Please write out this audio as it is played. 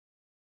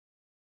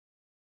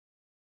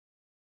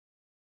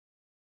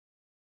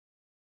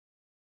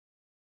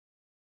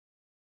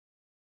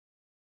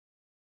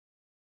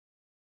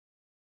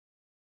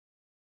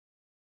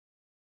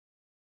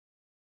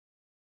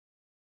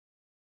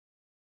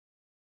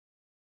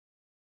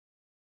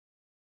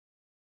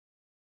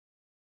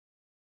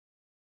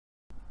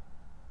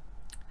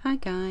Hi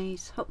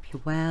guys, hope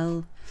you're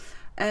well.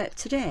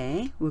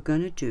 Today we're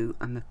going to do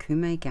a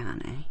Mokume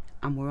Gane,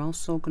 and we're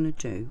also going to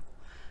do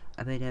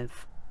a bit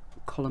of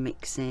colour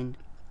mixing.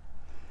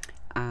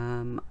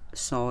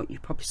 So you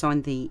probably saw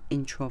in the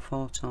intro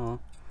photo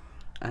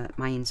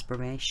my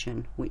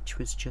inspiration, which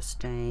was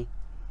just a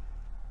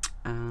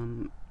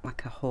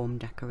like a home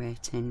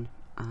decorating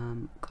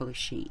colour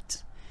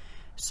sheet.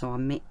 So I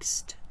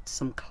mixed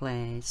some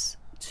clays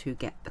to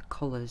get the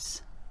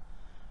colours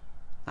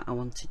that I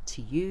wanted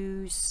to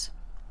use,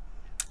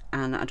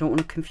 and I don't want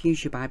to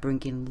confuse you by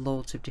bringing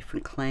loads of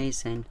different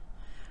clays in,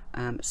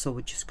 so we're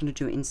just going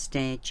to do it in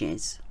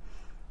stages.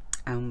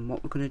 And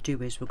what we're going to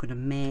do is we're going to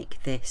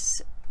make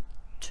this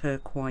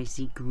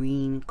turquoisey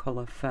green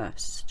colour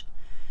first,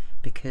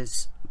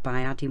 because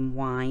by adding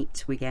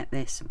white we get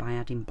this, by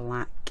adding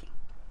black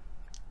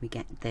we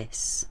get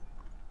this.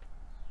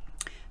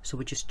 So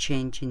we're just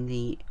changing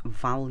the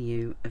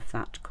value of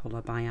that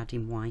colour by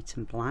adding white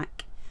and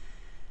black.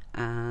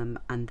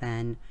 And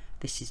then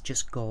this is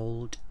just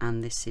gold,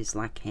 and this is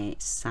like a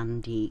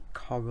sandy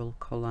coral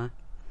colour,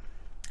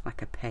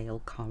 like a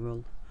pale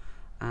coral.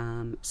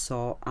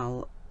 So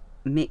I'll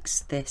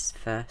mix this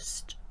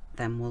first,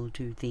 then we'll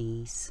do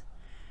these,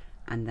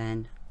 and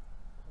then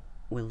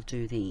we'll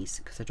do these,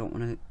 because I don't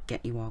want to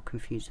get you all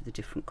confused with the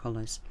different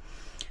colours.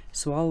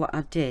 So all that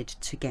I did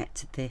to get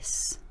to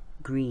this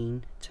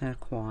green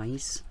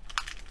turquoise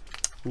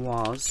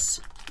was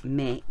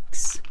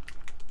mix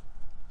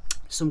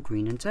some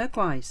green and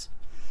turquoise.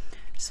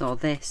 So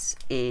this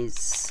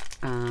is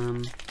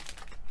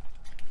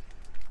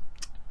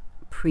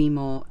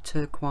Premo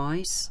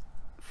Turquoise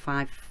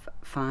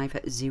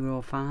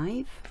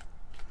 5505,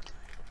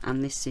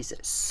 and this is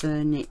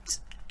Cernit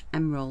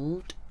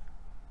Emerald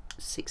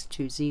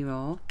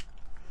 620,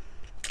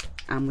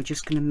 and we're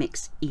just going to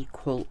mix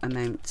equal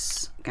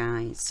amounts,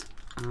 guys.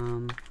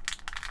 I've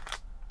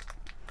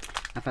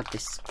had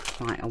this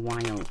quite a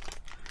while,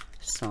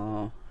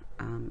 so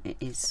it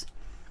is.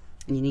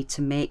 And you need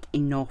to make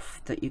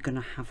enough that you're going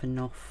to have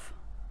enough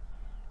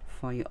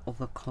for your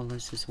other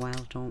colours as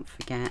well, don't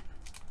forget.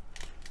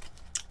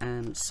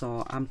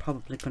 So I'm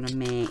probably going to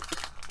make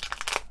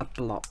a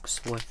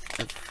block's worth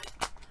of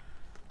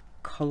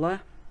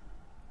colour.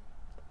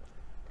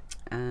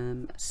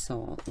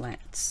 So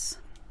let's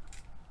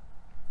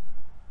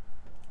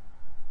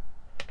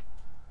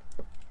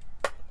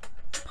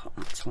put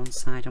that to one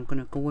side. I'm going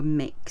to go and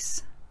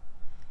mix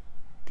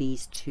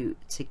these two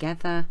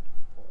together.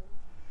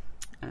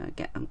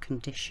 Get them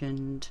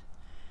conditioned,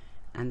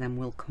 and then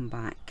we'll come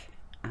back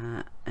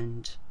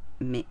and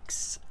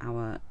mix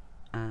our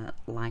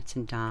light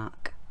and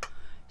dark.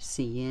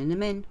 See you in a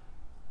min.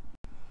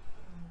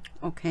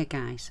 Okay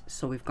guys,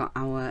 so we've got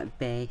our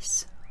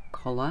base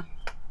colour,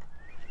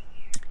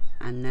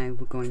 and now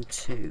we're going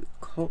to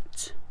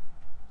cut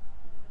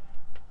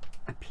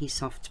a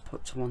piece off to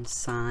put to one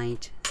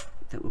side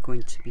that we're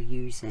going to be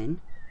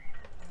using,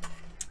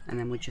 and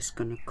then we're just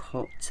going to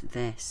cut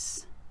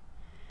this.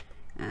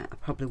 I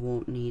probably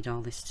won't need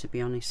all this, to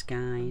be honest,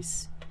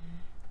 guys.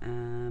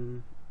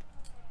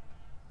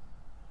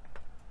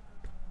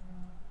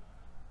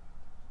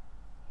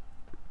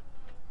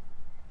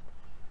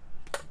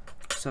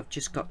 So I've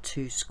just got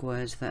two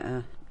squares that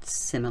are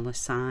similar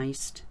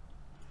sized.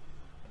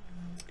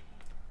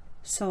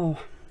 So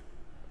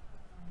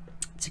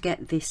to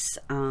get this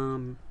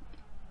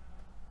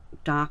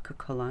darker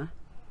colour,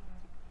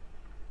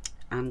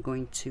 I'm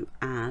going to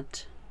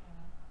add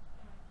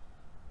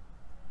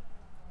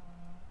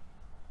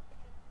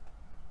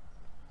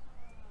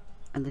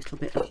a little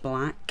bit of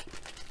black,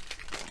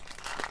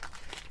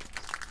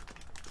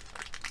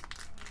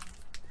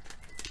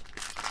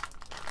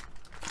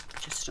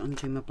 just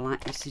undo my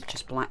black. This is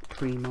just black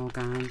Premo,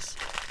 guys,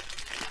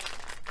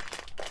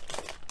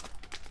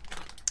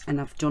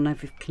 and I've done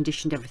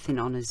conditioned everything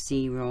on a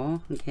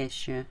 0, in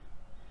case you're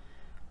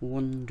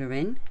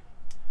wondering.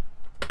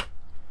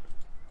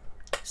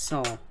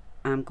 So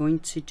I'm going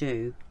to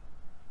do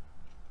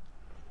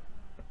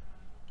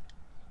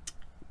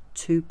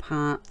 2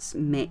 parts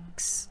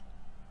mix,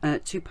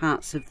 2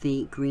 parts of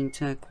the green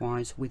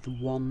turquoise with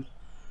 1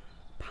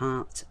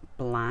 part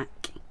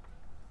black,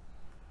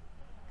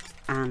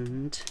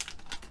 and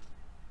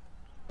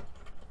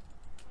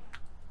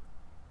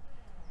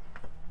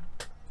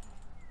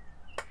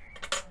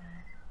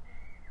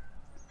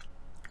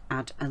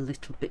add a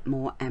little bit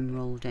more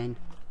emerald in.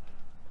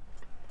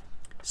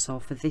 So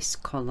for this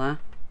colour,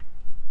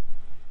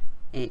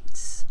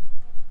 it's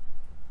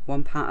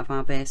 1 part of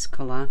our base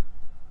colour,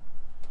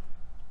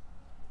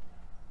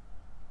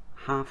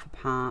 half a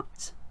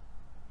part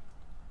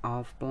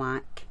of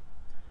black,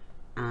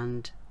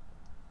 and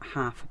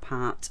half a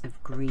part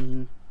of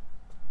green,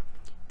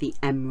 the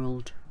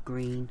emerald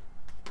green.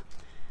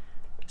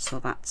 So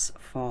that's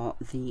for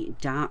the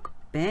dark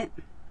bit,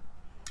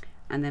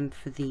 and then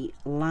for the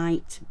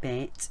light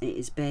bit it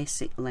is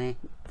basically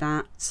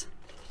that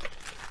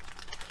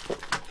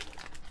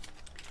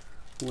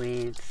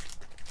with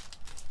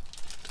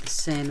the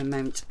same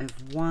amount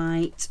of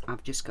white.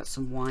 I've just got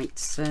some white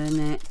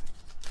Cernit,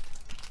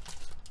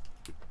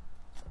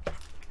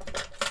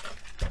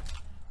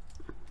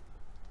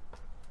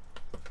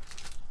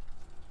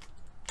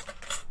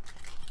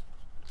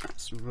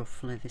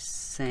 roughly the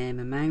same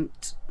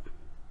amount.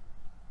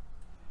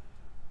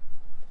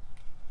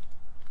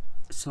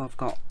 So I've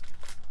got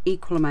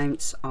equal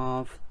amounts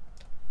of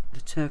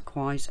the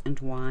turquoise and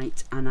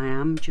white, and I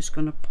am just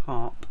going to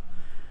pop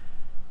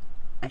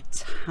a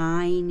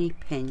tiny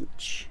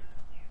pinch,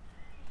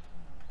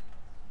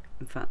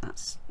 in fact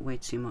that's way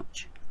too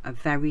much, a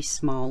very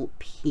small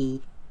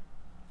pea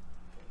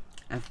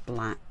of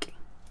black,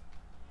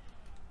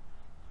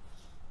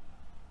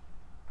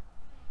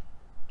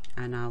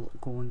 and I'll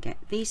go and get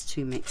these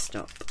two mixed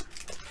up.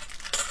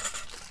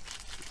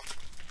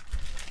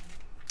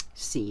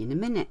 See you in a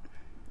minute.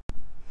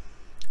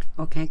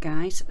 Okay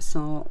guys,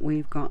 so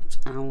we've got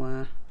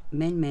our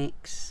main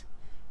mix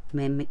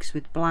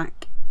with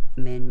black,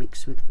 main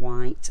mix with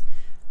white.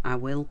 I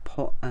will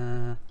put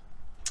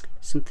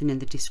something in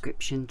the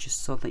description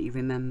just so that you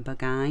remember,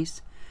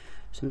 guys.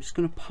 So I'm just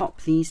going to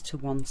pop these to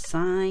one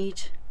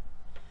side,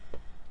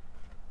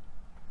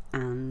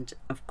 and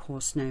of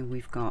course now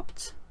we've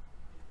got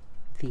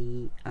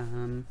the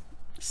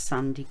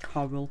sandy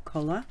coral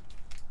colour,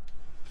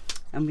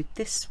 and with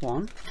this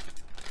one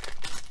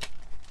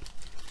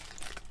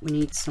we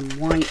need some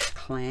white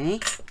clay.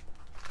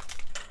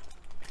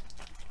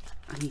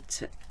 I need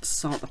to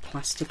sort the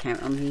plastic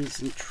out on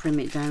these and trim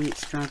it down,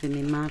 it's driving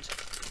me mad.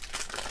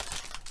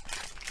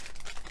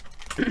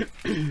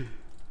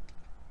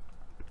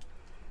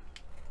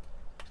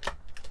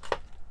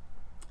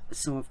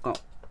 So I've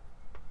got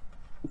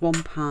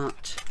 1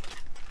 part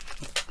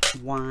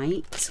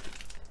white,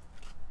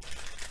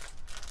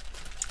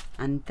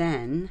 and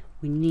then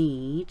we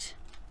need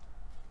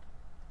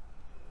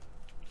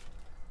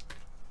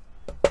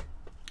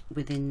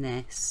within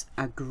this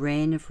a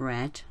grain of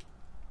red,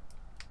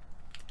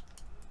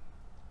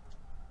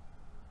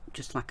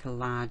 just like a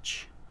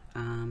large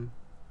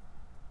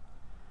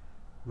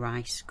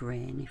rice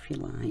grain if you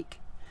like.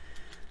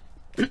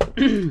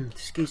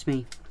 Excuse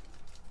me.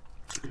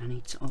 I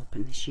need to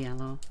open this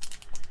yellow,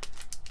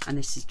 and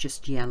this is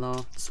just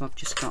yellow, so I've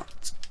just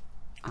got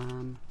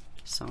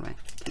sorry, I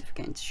keep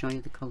forgetting to show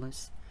you the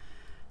colours.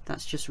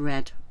 That's just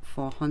red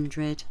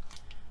 400,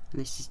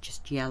 and this is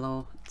just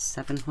yellow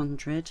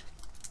 700.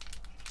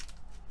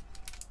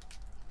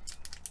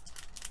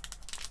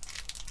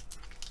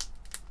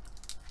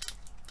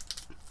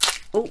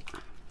 Oh,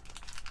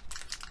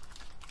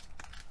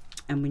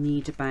 and we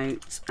need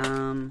about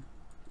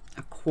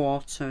a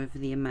quarter of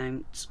the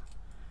amount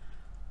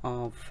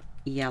of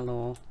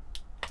yellow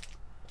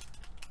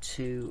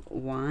to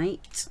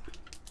white.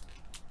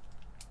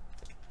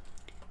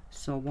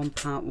 So 1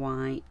 part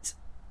white,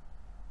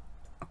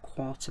 a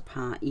quarter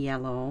part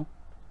yellow.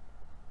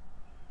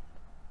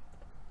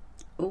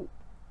 Oh,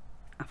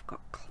 I've got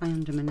clay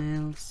under my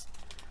nails.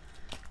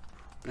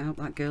 I hope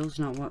that girl's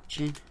not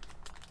watching.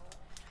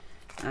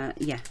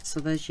 Yeah, so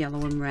there's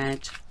yellow and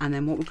red, and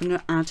then what we're going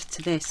to add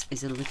to this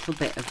is a little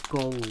bit of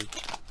gold,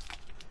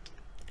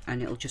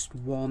 and it'll just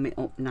warm it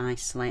up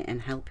nicely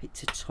and help it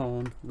to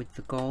tone with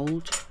the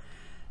gold.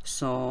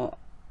 So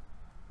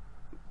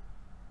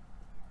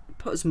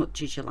put as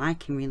much as you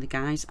like in, really,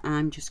 guys.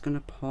 I'm just going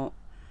to put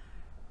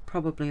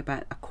probably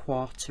about a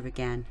quarter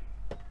again,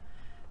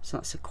 so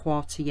that's a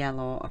quarter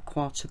yellow, a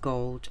quarter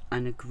gold,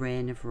 and a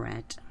grain of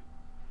red.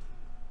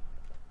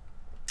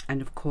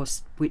 And of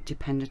course,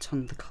 dependent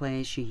on the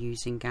clays you're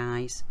using,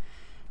 guys,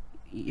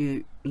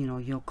 you know,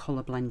 your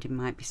colour blending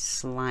might be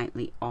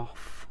slightly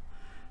off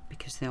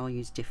because they all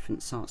use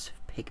different sorts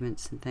of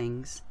pigments and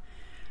things.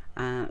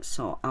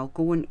 So I'll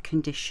go and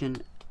condition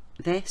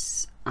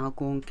this, I'll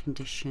go and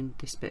condition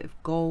this bit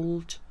of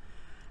gold,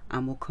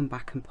 and we'll come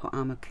back and put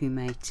our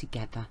Mokume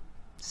together.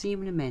 See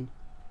you in a minute.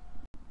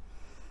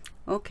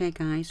 Okay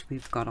guys,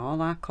 we've got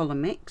all our colour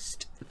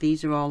mixed.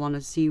 These are all on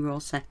a 0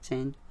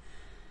 setting,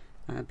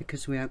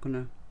 because we are going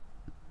to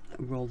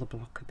roll the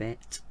block a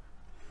bit,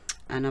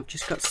 and I've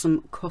just got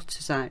some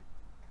cutters out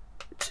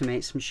to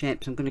make some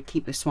shapes. I'm going to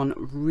keep this one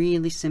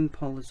really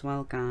simple as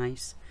well,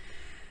 guys.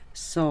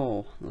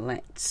 So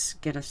let's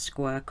get a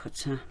square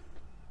cutter,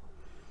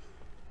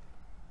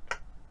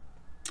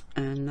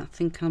 and I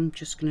think I'm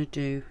just going to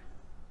do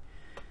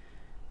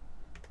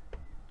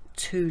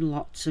 2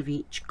 lots of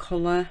each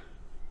colour.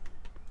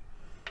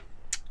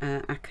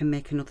 I can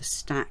make another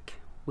stack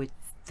with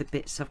the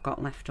bits I've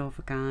got left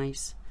over,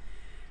 guys.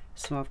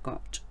 So I've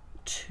got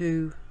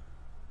 2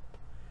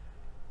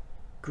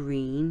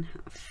 green.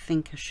 I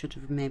think I should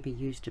have maybe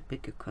used a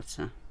bigger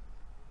cutter,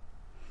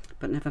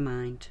 but never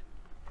mind.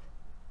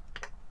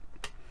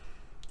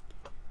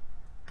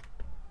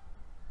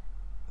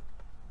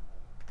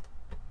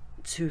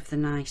 Two of the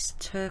nice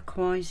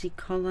turquoisey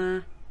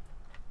colour.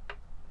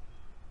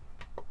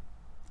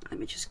 Let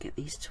me just get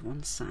these to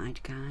one side,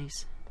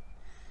 guys,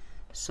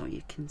 so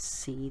you can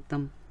see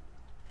them.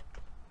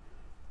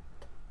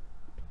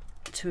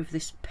 2 of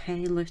this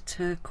paler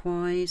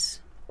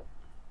turquoise.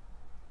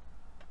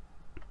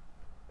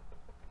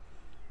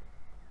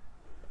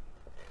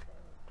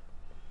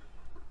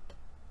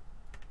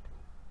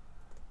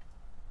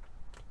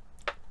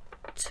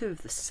 Two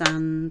of the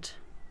sand.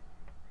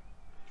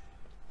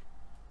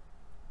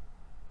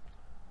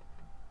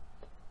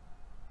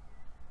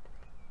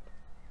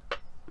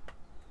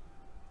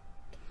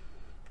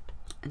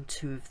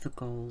 2 of the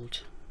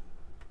gold.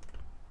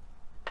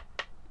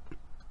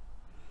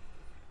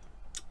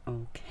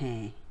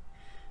 Okay,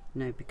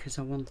 now because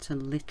I want a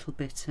little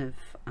bit of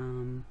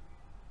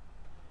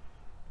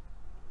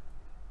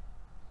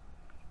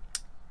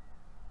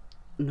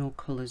no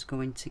colours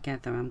going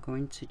together, I'm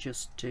going to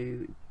just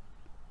do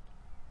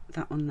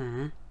that one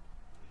there,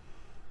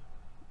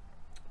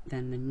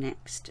 then the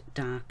next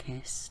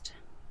darkest,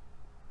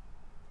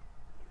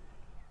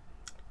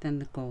 then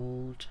the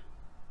gold,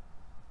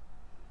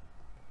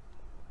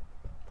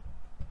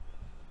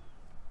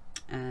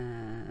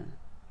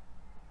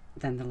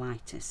 then the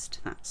lightest.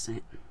 That's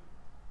it.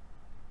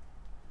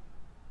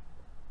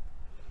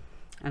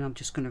 And I'm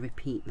just going to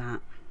repeat that.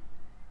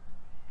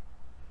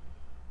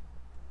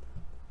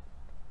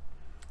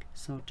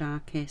 So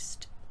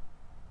darkest,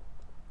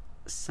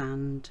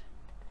 sand,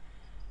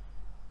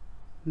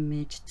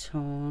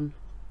 mid-tone,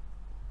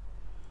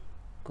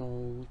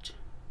 gold,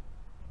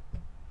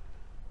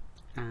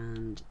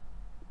 and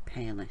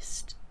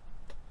palest.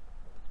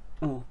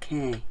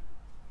 Okay,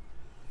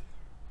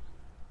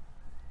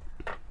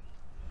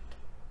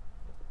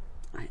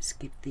 let's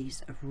give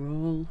these a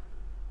roll,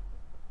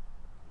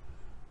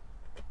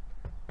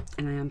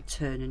 and I am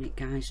turning it,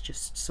 guys,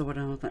 just so I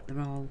know that they're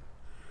all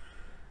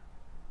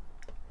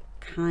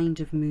kind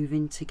of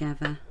moving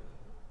together.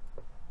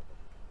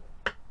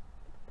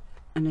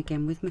 And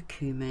again, with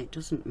Mokume, it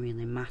doesn't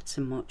really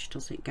matter much,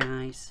 does it,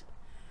 guys?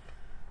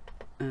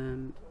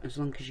 As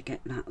long as you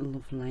get that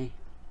lovely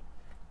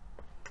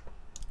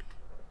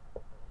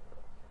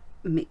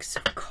mix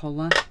of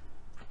colour.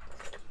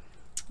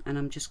 And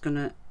I'm just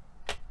gonna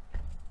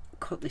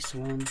cut this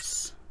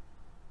once.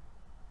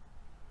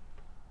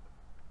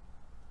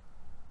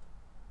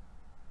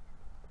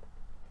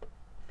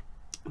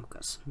 I've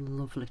got some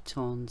lovely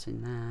tones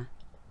in there.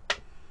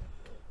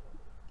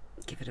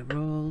 Give it a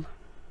roll.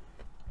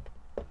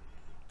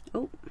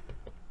 Oh,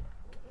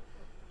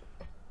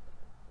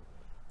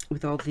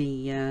 with all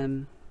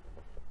the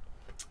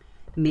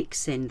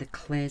mixing, the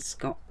clay's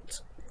got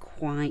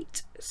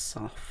quite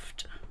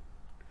soft.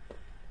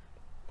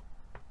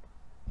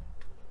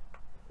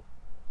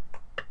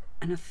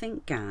 And I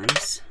think,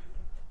 guys,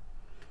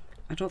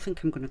 I don't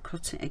think I'm going to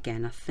cut it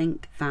again. I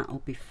think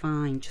that'll be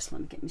fine. Just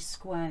let me get my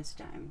squares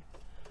down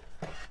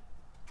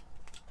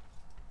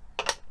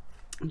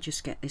and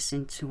just get this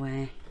into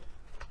a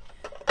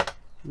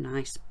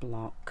nice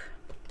block.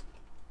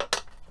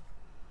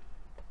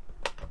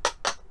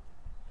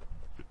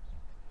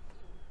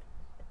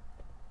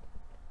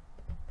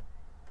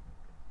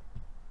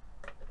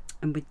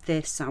 And with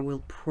this, I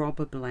will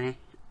probably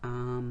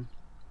I'm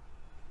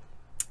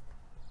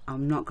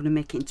not going to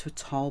make it into a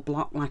tall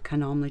block like I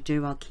normally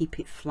do. I'll keep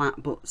it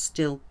flat but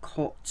still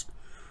cut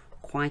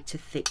quite a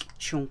thick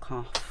chunk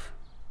off.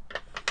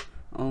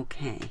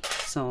 Okay,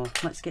 so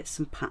let's get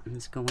some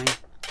patterns going.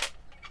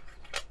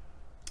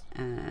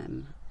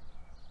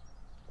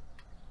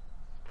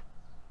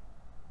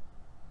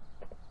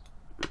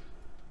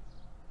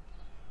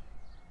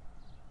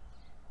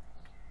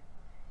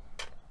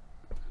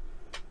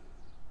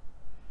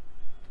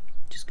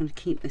 Just going to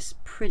keep this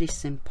pretty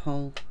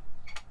simple,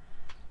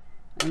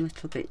 a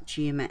little bit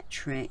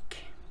geometric.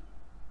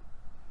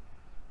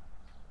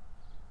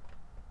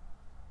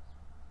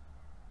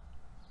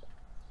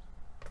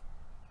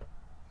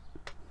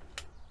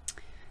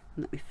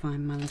 Let me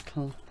find my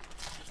little...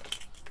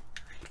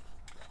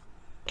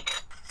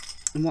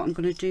 And what I'm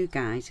going to do,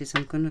 guys, is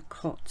I'm going to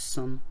cut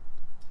some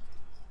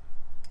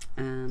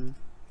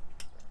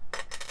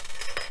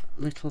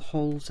little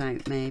holes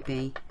out,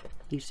 maybe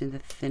using the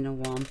thinner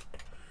one,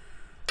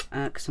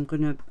 because I'm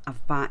going to,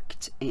 I've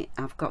backed it,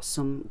 I've got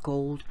some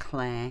gold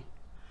clay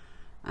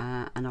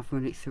and I've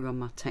run it through on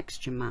my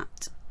texture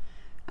mat,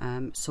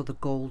 so the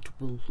gold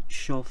will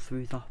show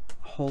through the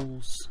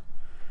holes.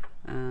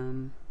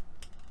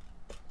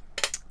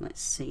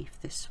 Let's see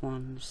if this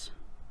one's...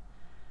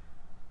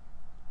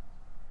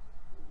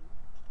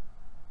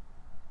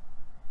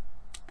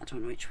 I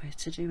don't know which way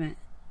to do it.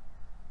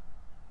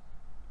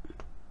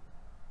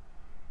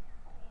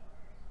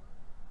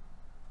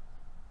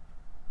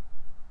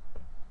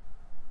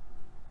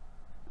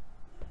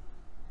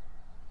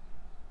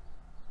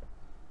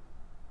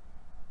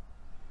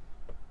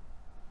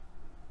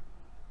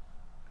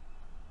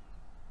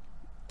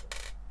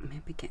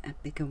 Maybe get a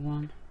bigger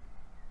one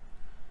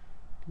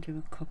and do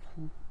a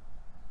couple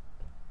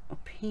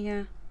up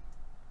here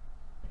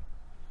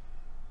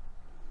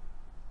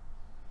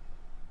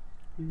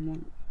and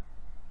one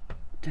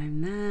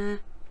down there.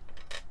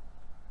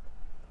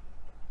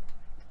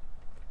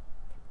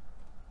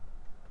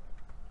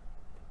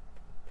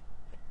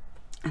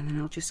 And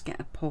then I'll just get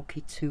a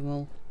pokey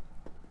tool,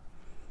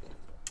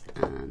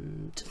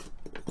 and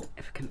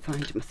if I can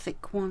find my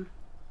thick one,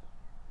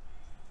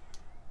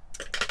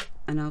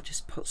 and I'll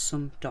just put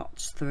some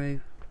dots through.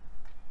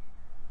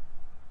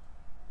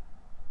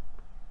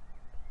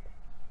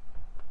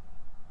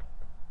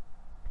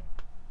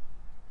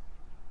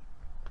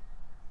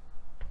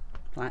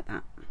 Like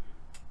that.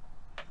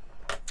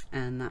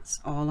 And that's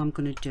all I'm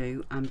going to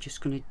do. I'm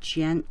just going to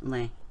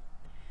gently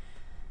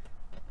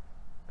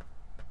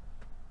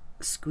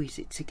squeeze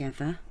it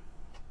together.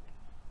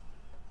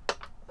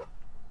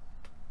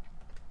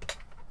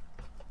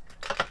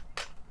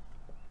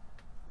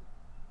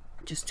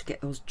 Just to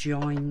get those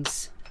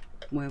joins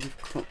where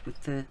we've cut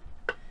with the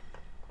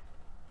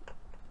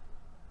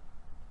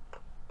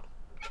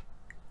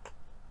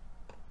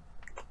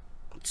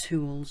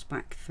tools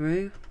back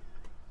through,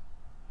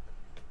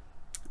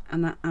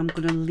 and I'm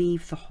going to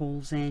leave the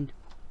holes in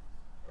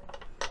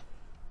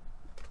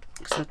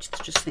because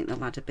I just think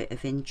they'll add a bit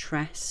of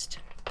interest.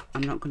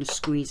 I'm not going to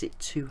squeeze it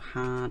too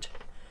hard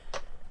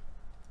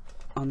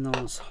on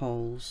those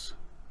holes.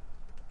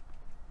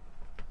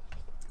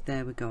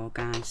 There we go,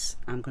 guys.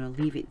 I'm going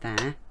to leave it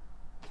there.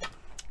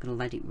 I'm going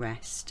to let it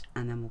rest,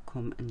 and then we'll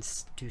come and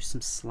do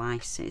some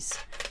slices.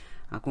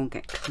 I'll go and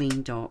get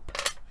cleaned up,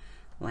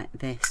 let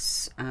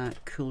this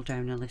cool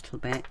down a little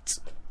bit,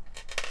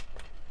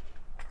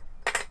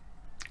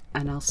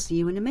 and I'll see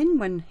you in a minute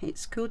when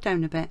it's cooled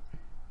down a bit.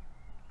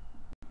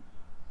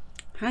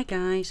 Hi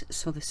guys,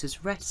 so this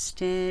is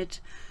rested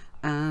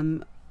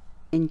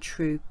in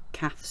true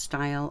Kath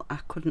style. I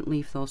couldn't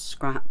leave those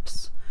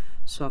scraps,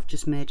 so I've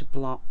just made a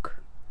block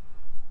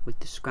with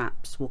the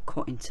scraps. We'll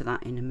cut into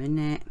that in a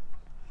minute,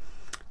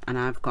 and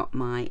I've got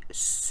my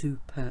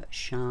super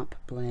sharp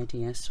blade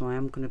here, so I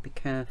am going to be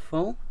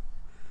careful,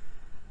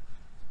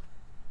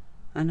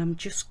 and I'm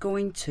just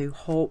going to,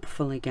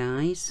 hopefully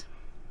guys,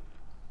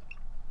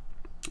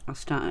 I'll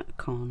start at the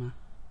corner,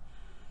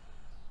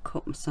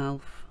 cut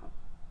myself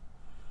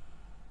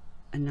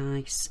a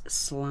nice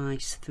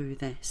slice through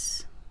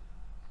this.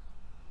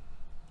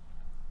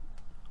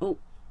 Oh,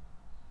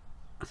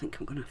 I think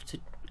I'm gonna have to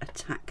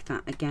attack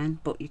that again,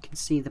 but you can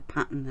see the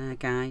pattern there,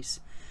 guys.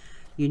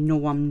 You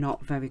know I'm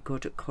not very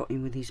good at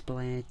cutting with these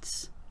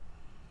blades.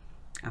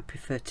 I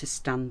prefer to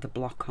stand the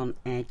block on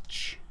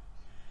edge.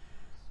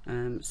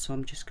 So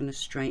I'm just going to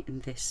straighten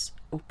this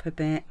up a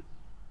bit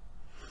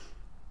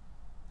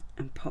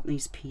and pop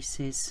these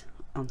pieces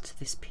onto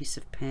this piece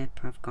of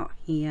paper I've got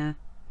here.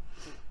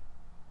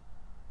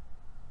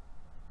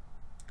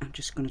 I'm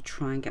just going to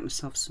try and get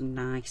myself some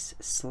nice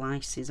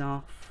slices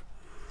off.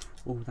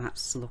 Oh,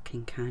 that's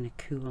looking kind of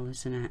cool,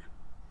 isn't it?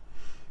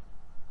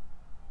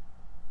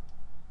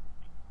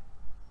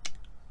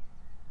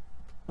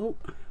 Oh,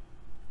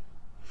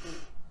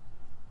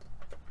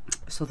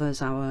 so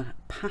there's our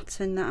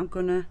pattern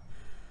that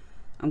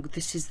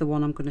this is the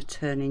one I'm going to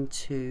turn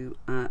into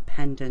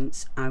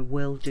pendants. I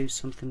will do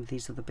something with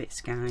these other bits,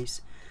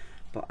 guys,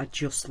 but I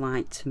just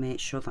like to make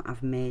sure that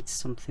I've made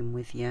something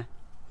with you.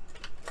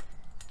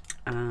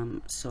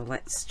 So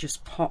let's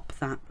just pop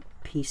that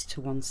piece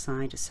to one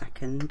side a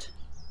second,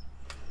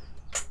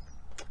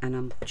 and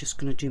I'm just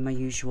going to do my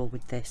usual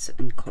with this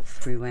and cut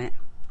through it.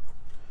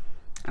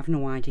 I've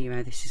no idea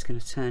how this is going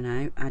to turn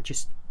out. I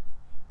just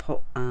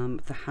put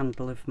the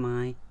handle of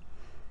my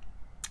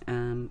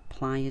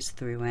pliers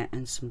through it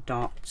and some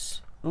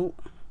dots. Oh,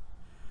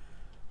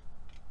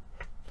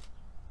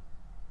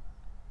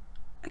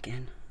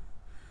 again,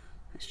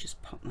 let's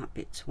just pop that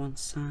bit to one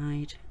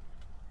side,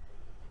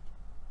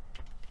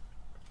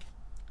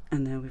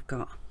 and there we've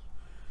got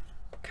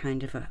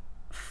kind of a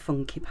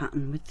funky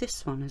pattern with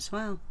this one as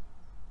well.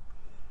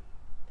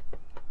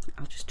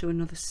 I'll just do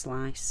another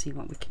slice, see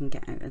what we can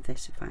get out of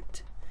this. In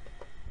fact,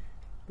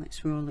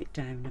 let's roll it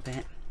down a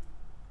bit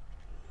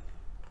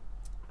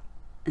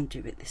and do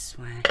it this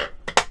way.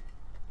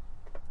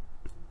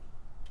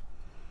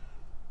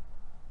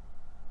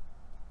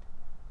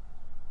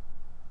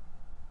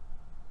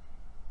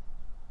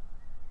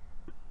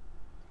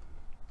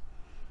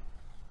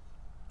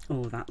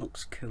 Oh, that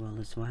looks cool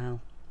as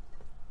well.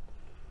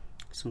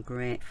 Some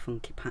great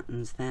funky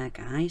patterns there,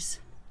 guys.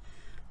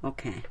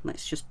 Okay,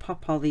 let's just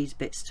pop all these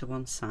bits to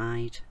one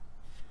side,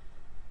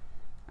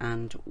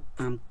 and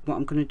what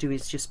I'm going to do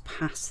is just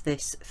pass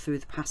this through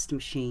the pasta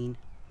machine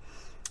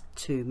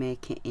to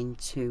make it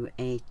into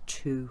a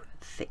 2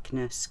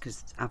 thickness,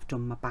 because I've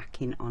done my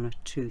backing on a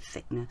 2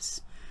 thickness.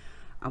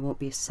 I won't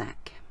be a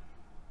sec.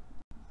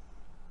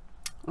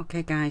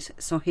 Okay guys,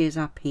 so here's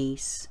our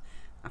piece.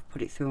 I've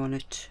put it through on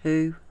a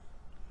 2.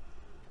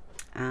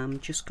 I'm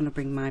just going to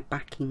bring my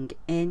backing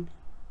in,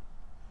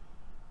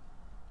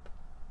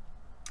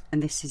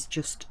 and this is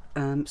just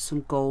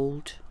some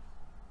gold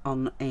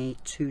on a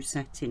 2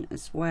 setting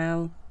as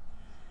well.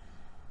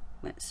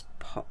 Let's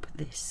pop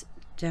this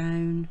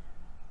down,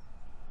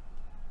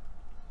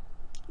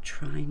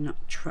 try not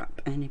to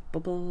trap any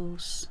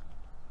bubbles.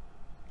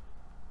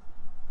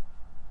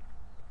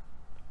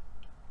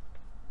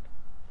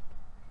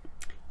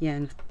 Yeah,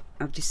 and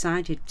I've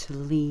decided to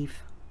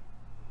leave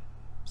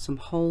some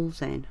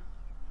holes in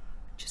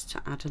just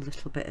to add a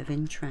little bit of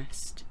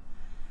interest.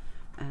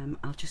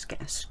 I'll just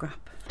get a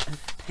scrap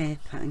of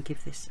paper and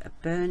give this a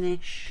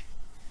burnish.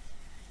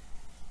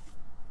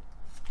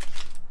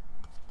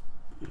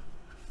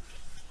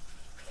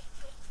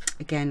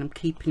 Again, I'm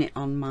keeping it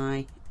on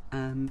my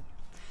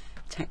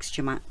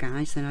texture mat,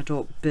 guys, and I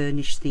don't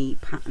burnish the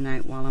pattern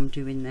out while I'm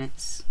doing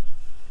this.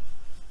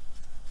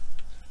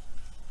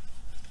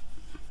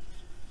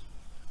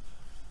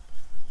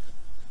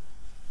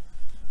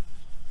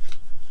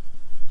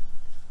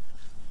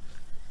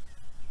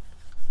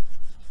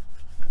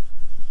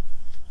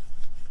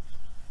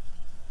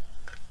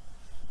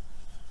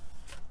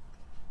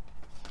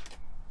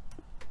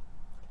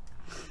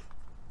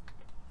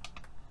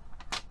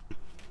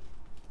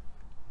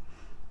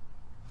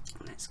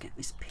 get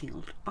this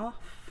peeled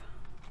off.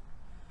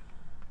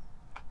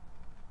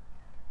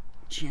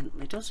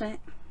 Gently does it.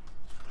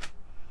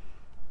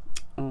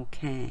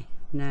 Okay,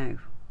 now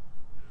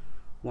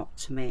what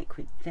to make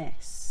with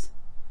this?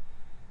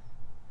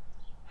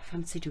 I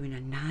fancy doing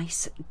a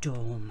nice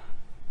dome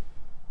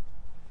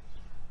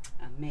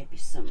and maybe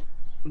some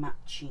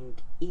matching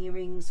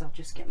earrings. I'll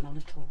just get my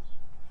little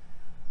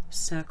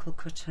circle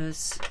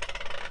cutters.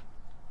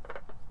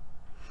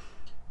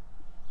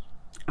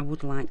 I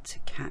would like to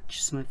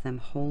catch some of them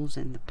holes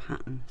in the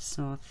pattern,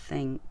 so I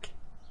think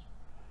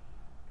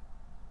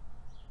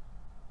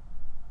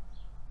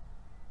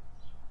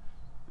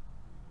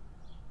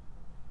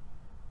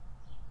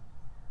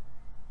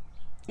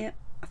yep,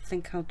 I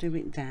think I'll do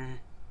it there.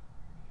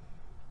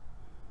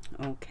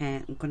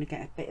 Okay, I'm going to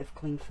get a bit of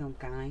cling film,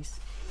 guys,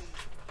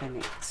 then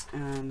it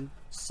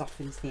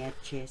softens the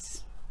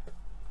edges.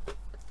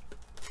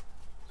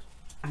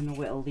 I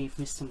know it'll leave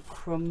me some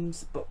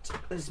crumbs, but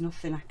there's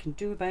nothing I can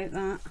do about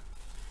that.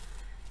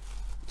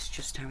 It's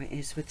just how it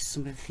is with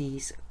some of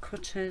these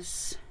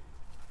cutters.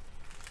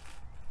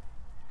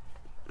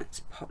 Let's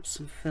pop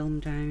some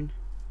film down.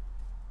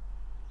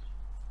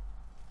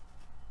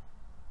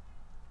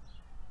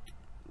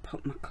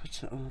 Put my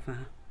cutter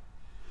over.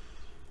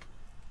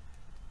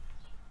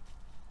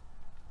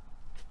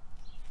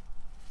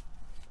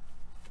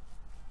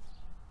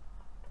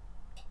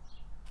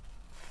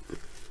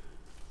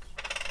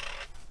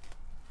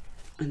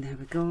 And there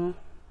we go.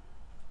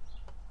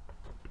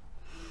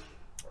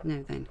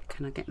 Now then,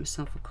 can I get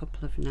myself a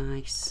couple of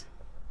nice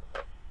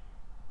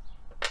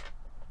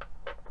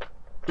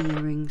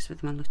earrings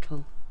with my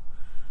little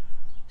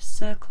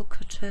circle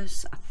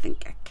cutters? I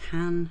think I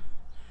can.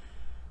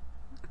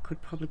 I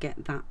could probably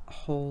get that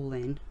hole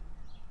in.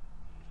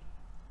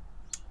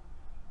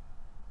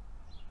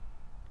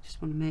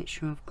 Just want to make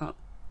sure I've got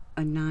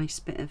a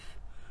nice bit of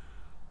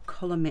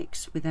colour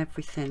mix with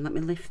everything. Let me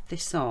lift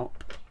this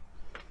up.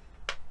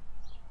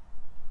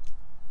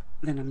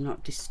 Then I'm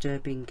not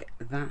disturbing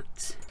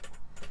that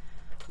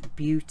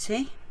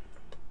beauty.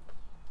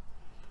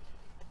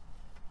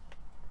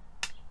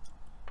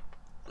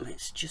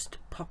 Let's just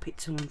pop it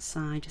to one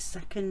side a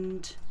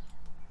second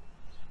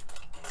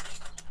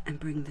and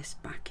bring this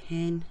back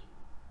in.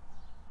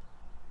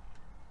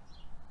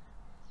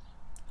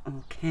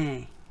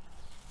 Okay,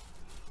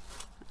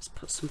 let's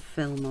put some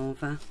film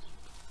over.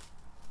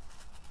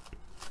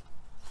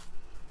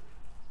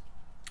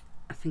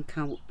 I think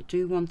I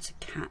do want to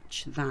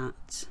catch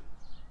that.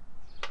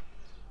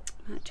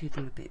 Might do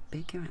them a bit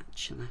bigger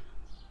actually.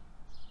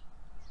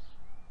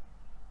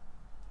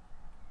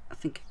 I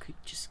think I could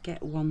just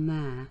get one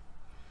there.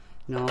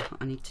 No,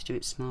 I need to do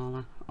it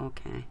smaller.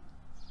 Okay.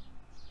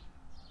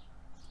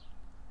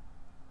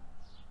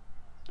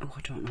 Oh,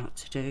 I don't know what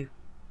to do.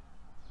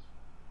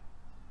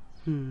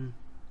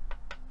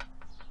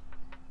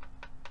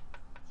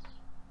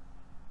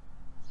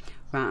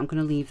 Right, I'm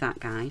going to leave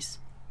that, guys,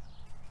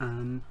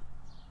 and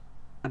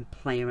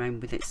play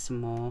around with it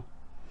some more.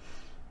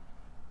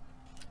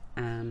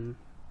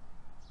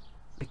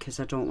 Because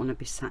I don't want to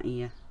be sat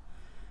here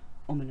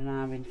umming and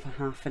ahhing for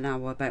half an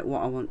hour about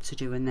what I want to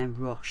do and then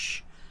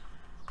rush,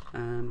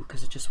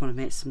 because I just want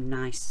to make some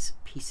nice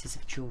pieces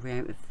of jewellery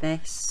out of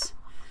this.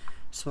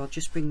 So I'll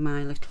just bring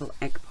my little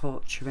egg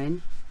poacher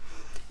in.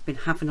 I've been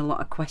having a lot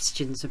of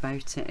questions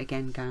about it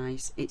again,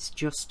 guys. It's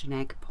just an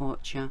egg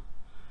poacher,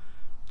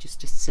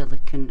 just a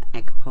silicone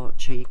egg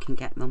poacher. You can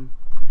get them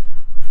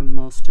from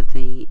most of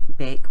the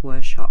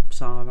bakeware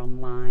shops or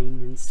online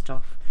and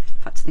stuff.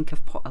 In fact, I think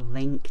I've put a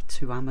link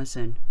to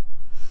Amazon.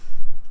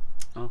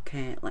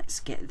 Okay, let's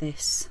get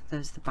this.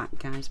 There's the back,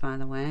 guys, by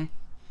the way.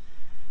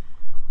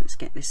 Let's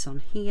get this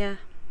on here.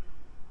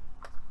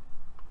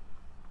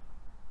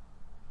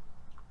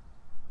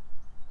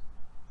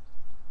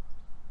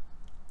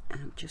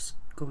 I'm just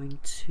going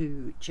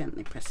to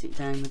gently press it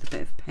down with a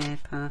bit of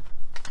paper.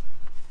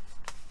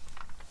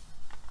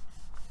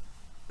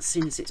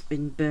 Seeing as it's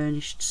been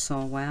burnished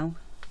so well,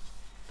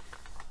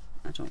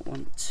 I don't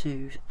want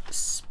to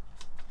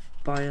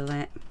spoil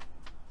it.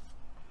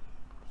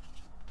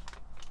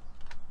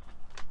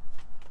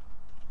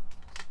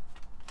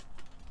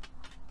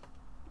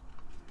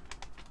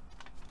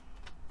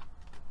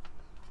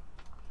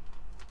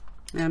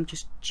 Now I'm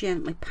just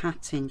gently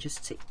patting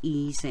just to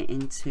ease it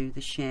into the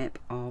shape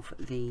of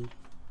the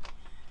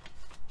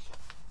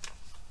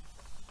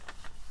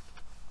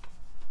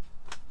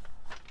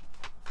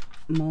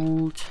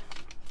mould.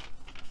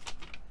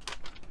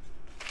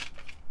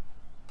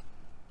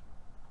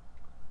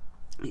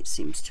 It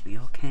seems to be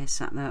okay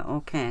sat there.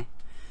 Okay,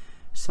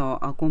 so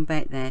I'll go and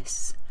bake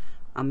this.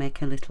 I'll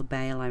make a little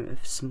bail out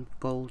of some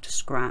gold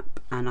scrap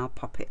and I'll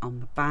pop it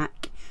on the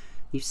back.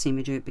 You've seen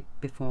me do it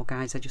before,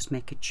 guys. I just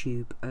make a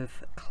tube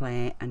of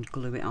clay and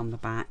glue it on the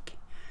back.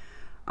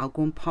 I'll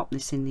go and pop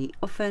this in the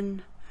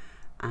oven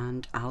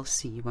and I'll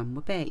see you when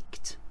we're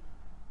baked.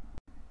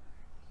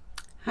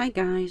 Hi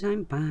guys,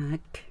 I'm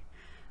back.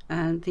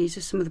 These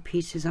are some of the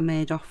pieces I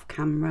made off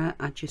camera.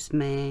 I just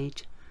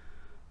made,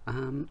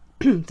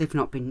 they've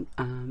not been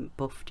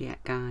buffed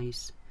yet,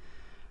 guys.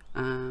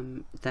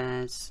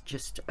 There's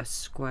just a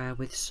square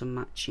with some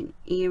matching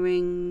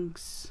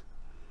earrings.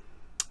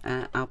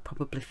 I'll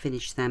probably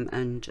finish them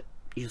and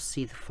you'll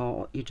see the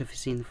photo. You'd have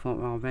seen the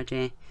photo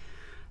already.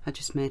 I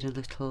just made a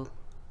little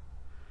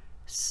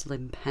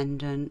slim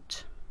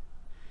pendant.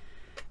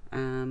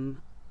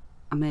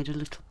 I made a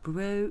little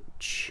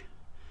brooch.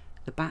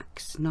 The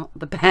back's not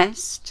the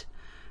best,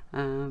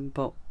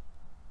 but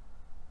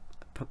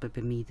probably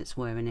be me that's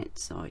wearing it,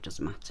 so it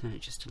doesn't matter.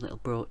 It's just a little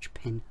brooch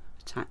pin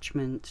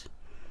attachment.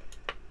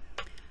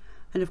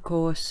 And of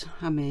course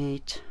I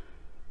made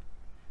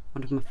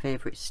one of my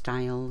favourite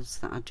styles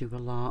that I do a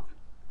lot.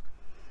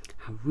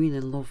 I really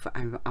love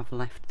how I've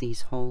left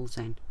these holes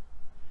in.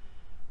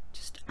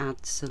 Just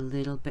adds a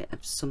little bit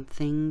of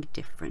something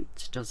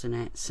different, doesn't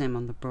it? Same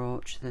on the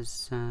brooch.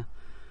 There's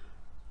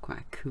quite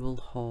a cool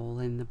hole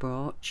in the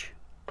brooch.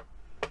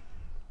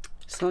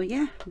 So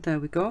yeah, there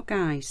we go,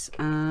 guys.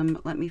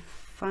 Let me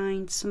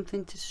find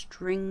something to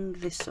string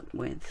this up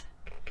with,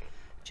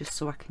 just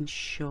so I can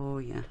show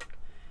you.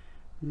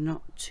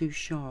 Not too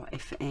sure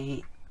if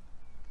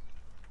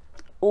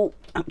oh,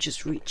 I'm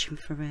just reaching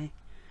for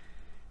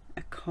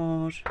a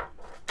cord.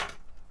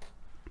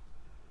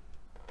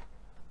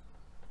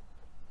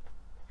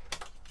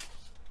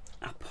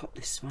 I'll put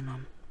this one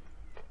on.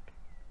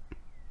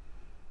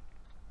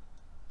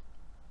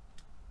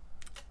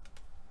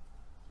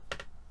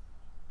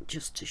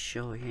 Just to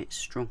show you it's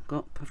strung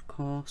up, of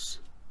course,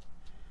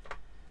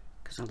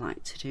 because I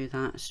like to do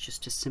that. It's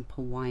just a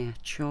simple wire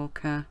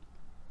choker.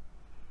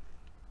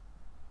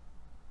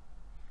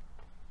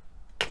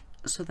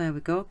 So there we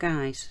go,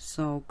 guys.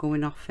 So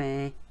going off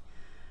a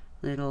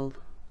little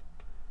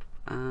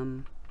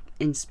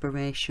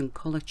inspiration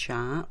colour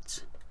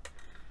chart,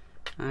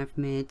 I've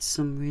made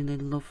some really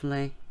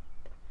lovely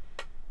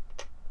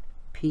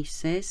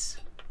pieces,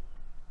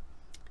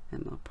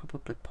 and I'll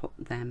probably put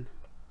them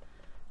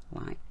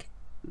like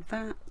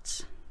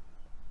that.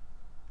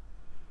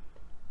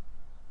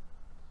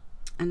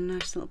 And a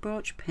nice little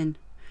brooch pin.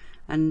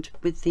 And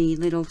with the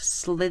little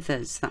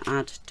slithers that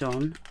I'd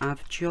done,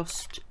 I've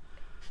just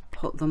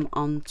put them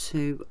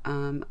onto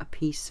a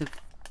piece of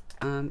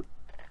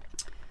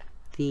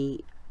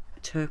the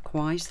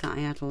turquoise that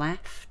I had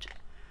left,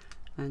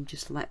 and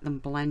just let them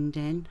blend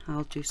in.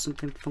 I'll do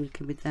something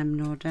funky with them,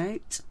 no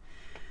doubt.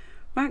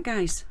 Right,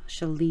 guys, I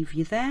shall leave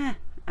you there.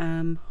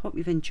 Hope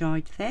you've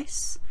enjoyed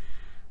this,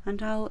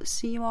 and I'll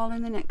see you all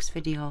in the next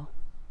video.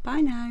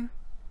 Bye now.